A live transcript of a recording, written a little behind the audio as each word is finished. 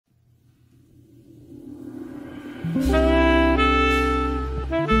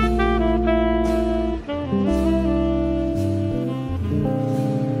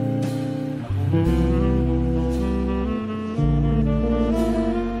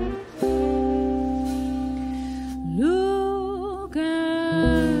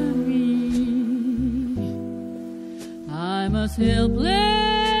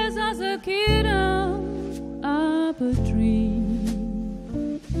helpless as a kitten up a tree,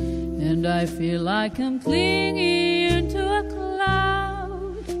 and I feel like I'm clinging to a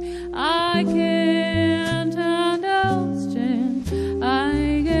cloud. I can't understand,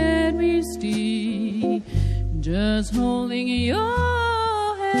 I get misty just holding your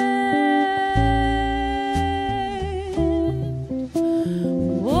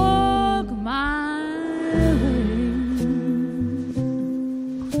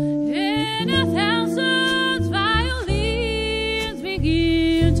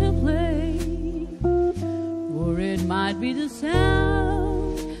be the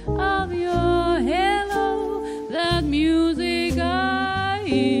sound of your halo, that music I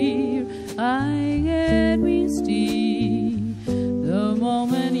hear. I get misty the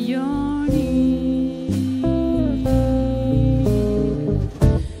moment you're near.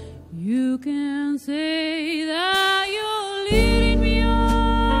 You can say that you're leading me on,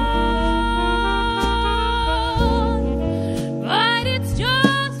 but it's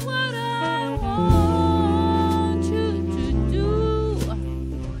just what I want you.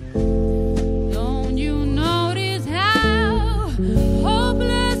 Don't you notice how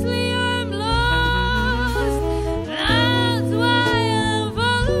hopelessly I'm lost? That's why I'm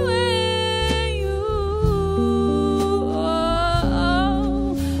following you.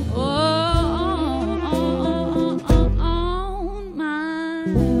 On my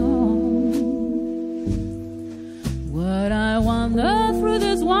own. What I wander through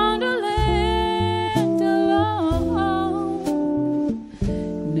this wonderland alone,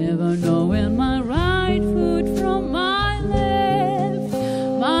 never knowing my right foot from my left,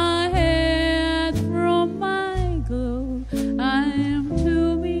 my head from my glove. I am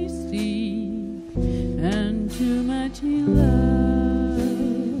too misty and too much in love.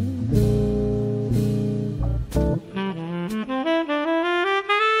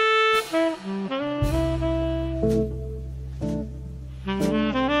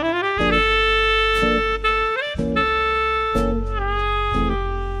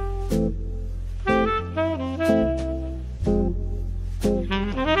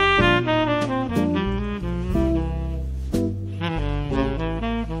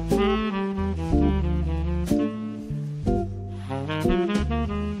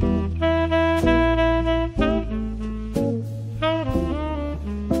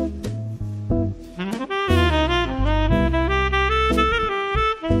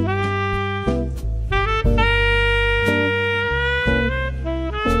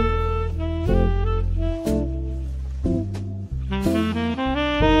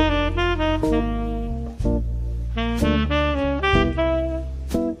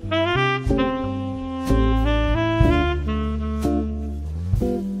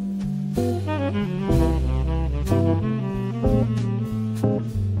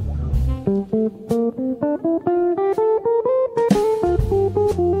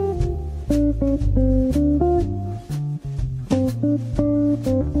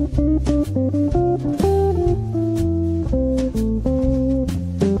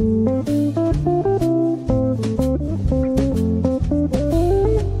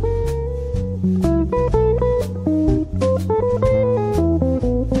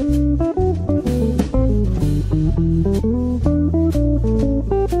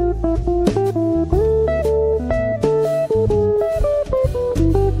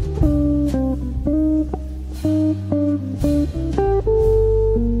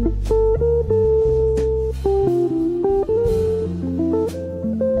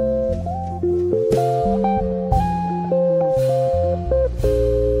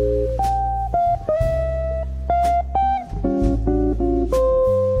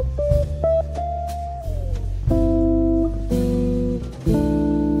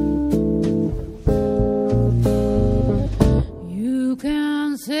 You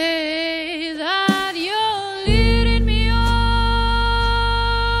can say that